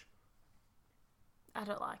Cutbush. I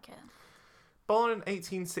don't like it. Born in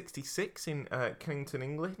 1866 in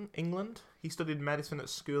Kennington, England, he studied medicine at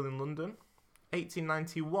school in London.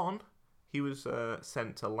 1891, he was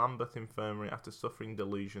sent to Lambeth Infirmary after suffering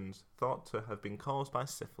delusions thought to have been caused by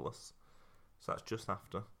syphilis. So that's just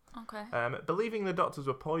after. Okay. Believing the doctors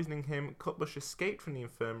were poisoning him, Cutbush escaped from the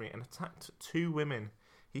infirmary and attacked 2 women.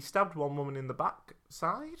 He stabbed one woman in the back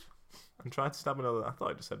side and tried to stab another. I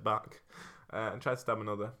thought I just said back. And tried to stab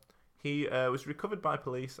another. He was recovered by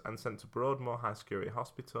police and sent to Broadmoor High Security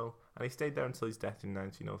Hospital, and he stayed there until his death in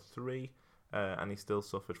 1903. And he still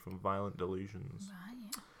suffered from violent delusions.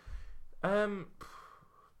 Right.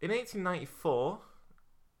 In 1894,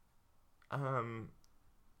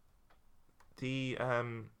 the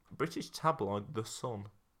British tabloid The Sun,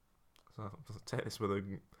 so I'll take this with a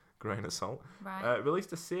grain of salt, right.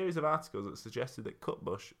 Released a series of articles that suggested that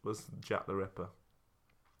Cutbush was Jack the Ripper.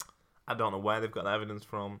 I don't know where they've got the evidence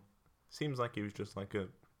from. Seems like he was just like an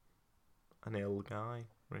ill guy,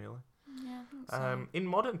 really. Yeah, I think so. In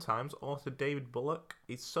modern times, author David Bullock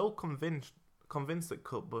is so convinced that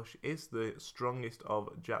Cutbush is the strongest of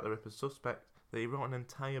Jack the Ripper's suspects that he wrote an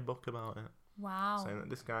entire book about it. Wow. Saying that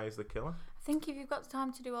this guy is the killer. I think if you've got the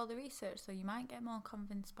time to do all the research, so you might get more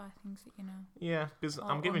convinced by things that you know. Yeah, because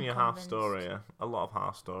I'm giving you a half story, a lot of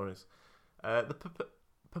half stories. The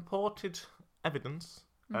purported evidence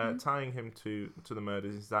tying him to the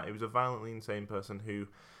murders is that he was a violently insane person who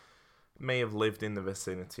may have lived in the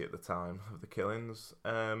vicinity at the time of the killings.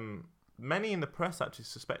 Many in the press actually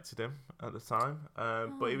suspected him at the time,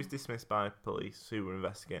 but he was dismissed by police who were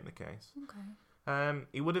investigating the case. Okay.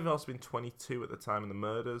 He would have also been 22 at the time of the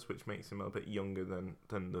murders, which makes him a bit younger than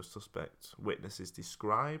the suspect witnesses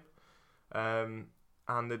describe. And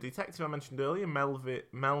the detective I mentioned earlier,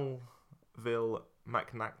 Melville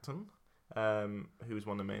McNacton, who was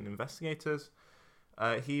one of the main investigators,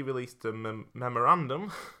 he released a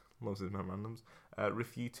memorandum, loves his memorandums,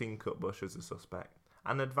 refuting Cutbush as a suspect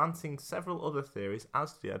and advancing several other theories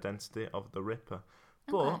as to the identity of the Ripper.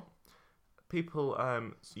 But people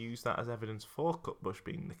use that as evidence for Cutbush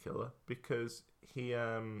being the killer because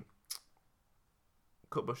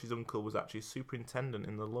Cutbush's uncle was actually superintendent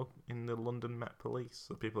in the London Met Police.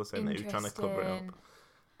 So people are saying that he was trying to cover it up.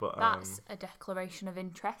 But that's a declaration of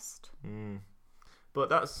interest. But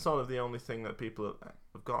that's sort of the only thing that people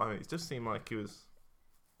have got on it. It just seemed like he was.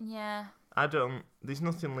 Yeah. There's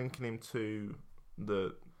nothing linking him to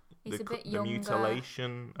the younger.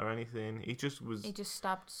 mutilation or anything. He just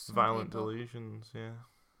stabbed some violent people. delusions, yeah.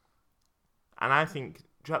 And I think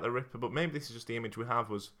Jack the Ripper, but maybe this is just the image we have,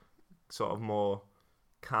 was sort of more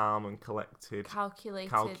calm and collected.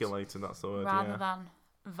 Calculated, that's the word, rather than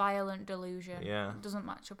violent delusion. Yeah. It doesn't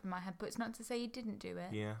match up in my head, but it's not to say he didn't do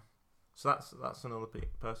it. Yeah. So that's another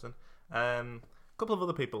person. A couple of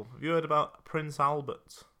other people. Have you heard about Prince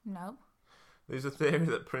Albert? No. There's a theory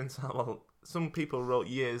that Prince Albert... Well, some people wrote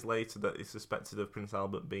years later that they suspected of Prince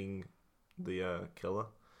Albert being the killer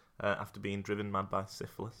after being driven mad by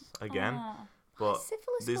syphilis again. Oh. But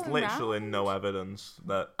syphilis there's going literally round? no evidence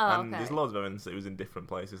that... and there's loads of evidence that it was in different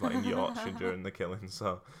places, like in Yorkshire during the killing,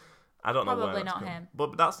 so... I don't know where Probably that's not come. him.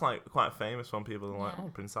 But that's like quite a famous one. People are like, Yeah. oh,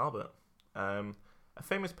 Prince Albert. A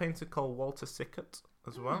famous painter called Walter Sickert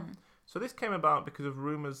as well. So this came about because of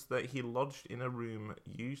rumours that he lodged in a room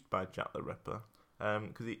used by Jack the Ripper.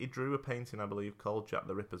 Because he drew a painting, I believe, called Jack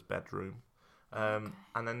the Ripper's Bedroom. And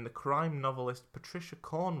then the crime novelist Patricia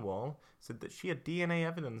Cornwall said that she had DNA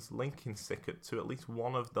evidence linking Sickert to at least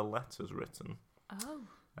one of the letters written. Oh.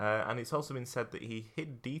 And it's also been said that he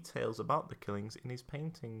hid details about the killings in his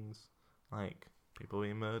paintings. Like, people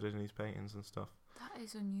being murdered in his paintings and stuff. That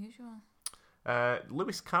is unusual.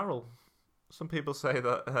 Lewis Carroll. Some people say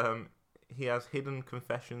that he has hidden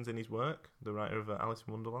confessions in his work, the writer of Alice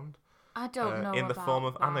in Wonderland. I don't know in the about form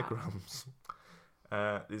of that. anagrams.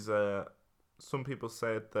 Some people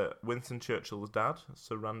said that Winston Churchill's dad,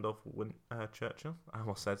 Sir Randolph Churchill, I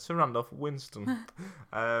almost said Sir Randolph Winston.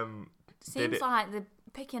 Seems like they're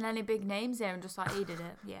picking any big names here and just like, he did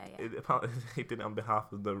it. Yeah. Apparently he did it on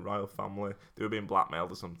behalf of the royal family. They were being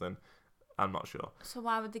blackmailed or something. I'm not sure. So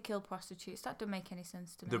why would they kill prostitutes? That don't make any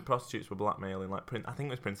sense to me. The prostitutes were blackmailing, like I think it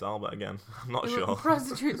was Prince Albert again. I'm not sure.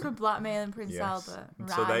 Prostitutes were blackmailing Prince Yes. Albert. Right.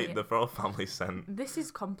 So the royal family sent This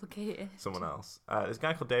is complicated. someone else. There's a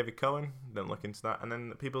guy called David Cohen. Didn't look into that. And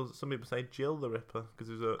then some people say Jill the Ripper because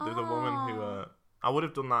there's a woman who I would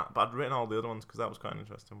have done that, but I'd written all the other ones because that was quite an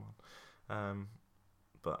interesting one.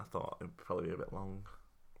 But I thought it'd probably be a bit long.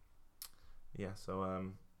 Yeah. So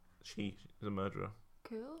she's a murderer.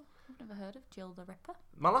 Cool. I've never heard of Jill the Ripper.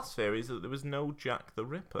 My last theory is that there was no Jack the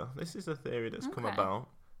Ripper. This is a theory that's come about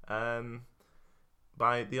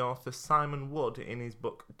by the author Simon Wood in his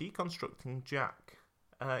book Deconstructing Jack.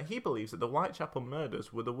 He believes that the Whitechapel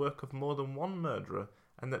murders were the work of more than one murderer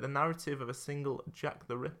and that the narrative of a single Jack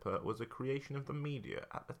the Ripper was a creation of the media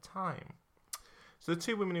at the time. So the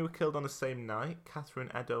two women who were killed on the same night,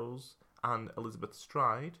 Catherine Eddowes and Elizabeth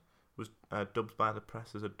Stride, was dubbed by the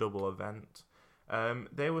press as a double event.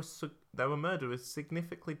 They were murdered with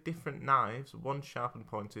significantly different knives, one sharp and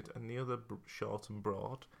pointed and the other short and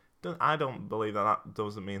broad. I don't believe that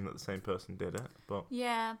doesn't mean that the same person did it, but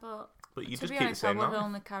yeah, but you to just be keep honest, I saying would that.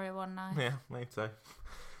 only carry one knife. Yeah, me too.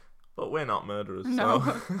 But we're not murderers, No.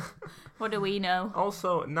 so. What do we know?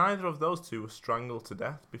 Also, neither of those two were strangled to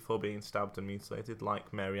death before being stabbed and mutilated,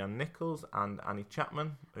 like Mary Ann Nichols and Annie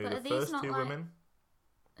Chapman, who But were are the these first not two like- women.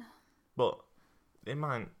 But it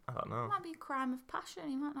might, I don't know. It might be a crime of passion.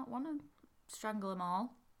 You might not want to strangle them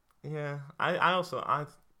all. Yeah, I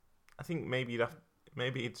think maybe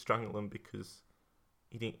he'd strangle them because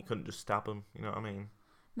he couldn't just stab them. You know what I mean?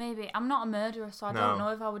 Maybe. I'm not a murderer, so I don't know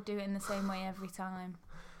if I would do it in the same way every time.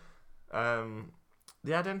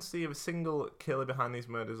 The identity of a single killer behind these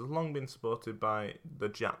murders has long been supported by the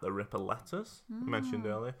Jack the Ripper letters mentioned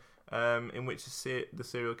earlier, in which the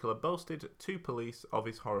serial killer boasted to police of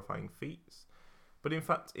his horrifying feats. But in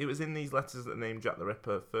fact, it was in these letters that the name Jack the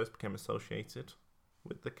Ripper first became associated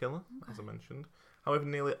with the killer, as I mentioned. However,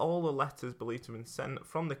 nearly all the letters believed to have been sent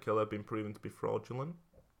from the killer have been proven to be fraudulent.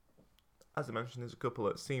 As I mentioned, there's a couple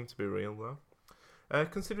that seem to be real, though.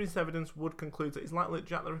 Considering this evidence, Wood concludes that it's likely that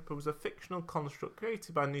Jack the Ripper was a fictional construct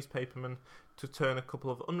created by newspapermen to turn a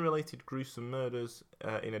couple of unrelated gruesome murders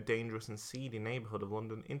in a dangerous and seedy neighbourhood of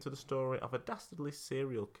London into the story of a dastardly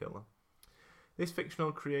serial killer. This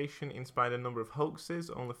fictional creation inspired a number of hoaxes,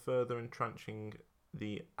 only further entrenching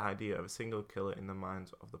the idea of a single killer in the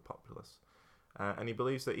minds of the populace. And he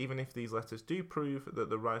believes that even if these letters do prove that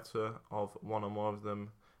the writer of one or more of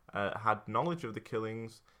them had knowledge of the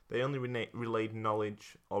killings, they only relayed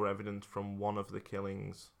knowledge or evidence from one of the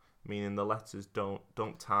killings, meaning the letters don't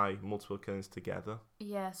tie multiple killings together.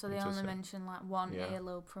 Yeah, so they only mention like one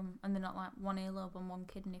earlobe from, and they're not like one earlobe and one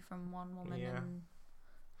kidney from one woman. Yeah. And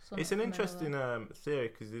it's an interesting theory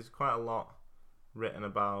because there's quite a lot written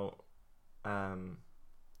about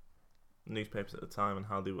newspapers at the time and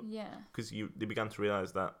how they were. Yeah. Because they began to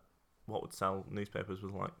realise that what would sell newspapers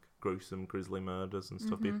was like gruesome, grisly murders and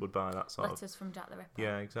stuff. People would buy that sort of letters from Jack the Ripper.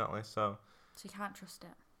 Yeah, exactly. So you can't trust it.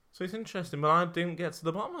 So it's interesting, but I didn't get to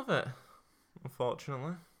the bottom of it,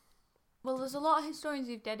 unfortunately. Well, there's a lot of historians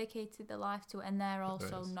who've dedicated their life to it, and they're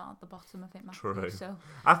also is. not at the bottom of it, Matthew. True. So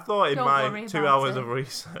I thought in Don't my worry 2 about hours it. of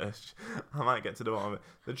research, I might get to the bottom of it.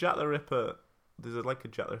 The Jack the Ripper, there's like a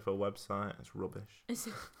Jack the Ripper website. It's rubbish.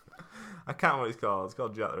 I can't remember what it's called. It's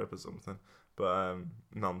called Jack the Ripper something. But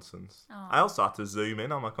nonsense. Oh. I also had to zoom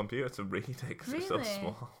in on my computer to read it because it's so Really?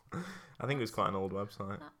 small. I think it was quite an old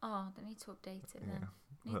website. Oh, they need to update it then.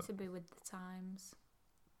 Yeah. Need to be with the times.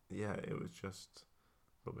 Yeah, it was just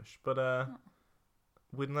rubbish. But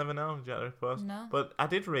we'd never know who Jack the Ripper was. No. But I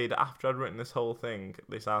did read, after I'd written this whole thing,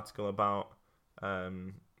 this article about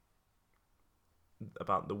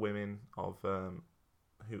the women of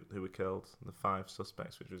who were killed, the 5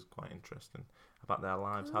 suspects, which was quite interesting, about their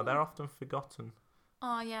lives, how they're often forgotten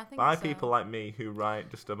Oh, yeah, I think by so. people like me who write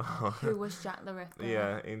just about Who was Jack the Ripper?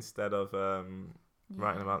 yeah, instead of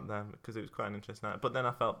writing about them, because it was quite an interesting night. But then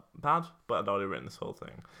I felt bad, but I'd already written this whole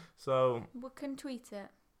thing, so We can tweet it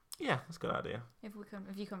yeah, that's a good idea. if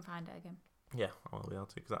you can find it again. Yeah, I will be able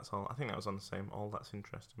to, because that's all. I think that was on the same All That's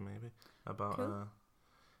Interesting, maybe, about Cool.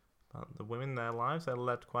 about the women, their lives. They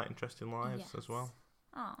led quite interesting lives as Yes. well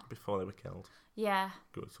Oh, before they were killed, yeah.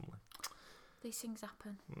 gruesomely. These things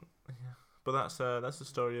happen. Yeah, but that's the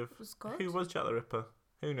story of It was good. who was Jack the Ripper.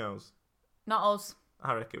 Who knows? Not us.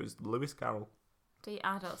 I reckon it was Lewis Carroll.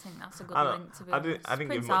 I don't think that's a good I don't- link to be I didn't honest. give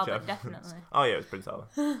Prince much Albert, evidence. definitely. Oh yeah, it was Prince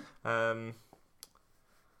Albert.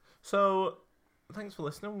 So thanks for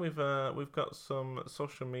listening. We've got some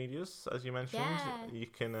social medias, as you mentioned. Yeah. You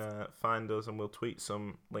can find us, and we'll tweet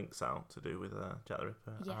some links out to do with Jack the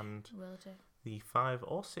Ripper Yeah, and will do. the 5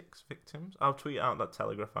 or 6 victims. I'll tweet out that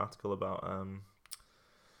Telegraph article about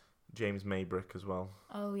James Maybrick as well,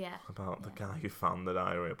 Oh, yeah. about the Yeah. guy who found the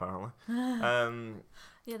diary apparently.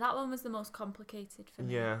 Yeah, that one was the most complicated for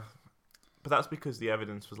me. Yeah, but that's because the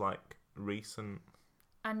evidence was like recent.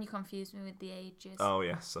 And you confused me with the ages. Oh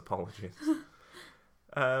yes, apologies.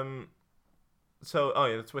 So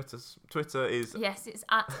the Twitter is Yes, it's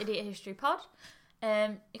at Idiot History Pod.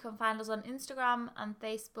 You can find us on Instagram and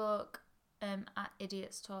Facebook at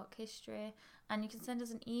Idiots Talk History. And you can send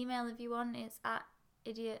us an email if you want. It's at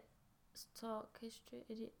Idiots Talk History.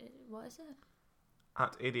 What is it?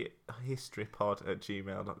 at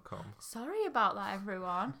idiothistorypod@gmail.com. Sorry about that,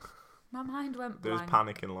 everyone. My mind went There was blank.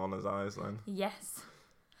 panic in Lorna's eyes then. Yes.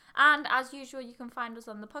 And as usual, you can find us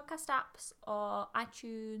on the podcast apps or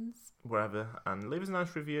iTunes. Wherever, and leave us a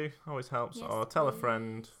nice review, always helps, Yes, or tell a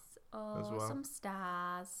friend. please. Or as well. some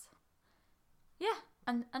stars. Yeah,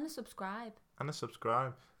 and a subscribe. And a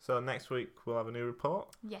subscribe. So next week we'll have a new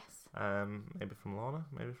report. Yes. Maybe from Lorna,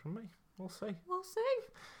 maybe from me. We'll see. We'll see.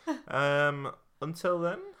 Until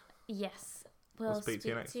then, Yes. We'll speak to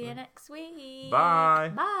you next week. Bye.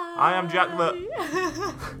 Bye. I am Jack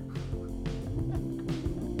the...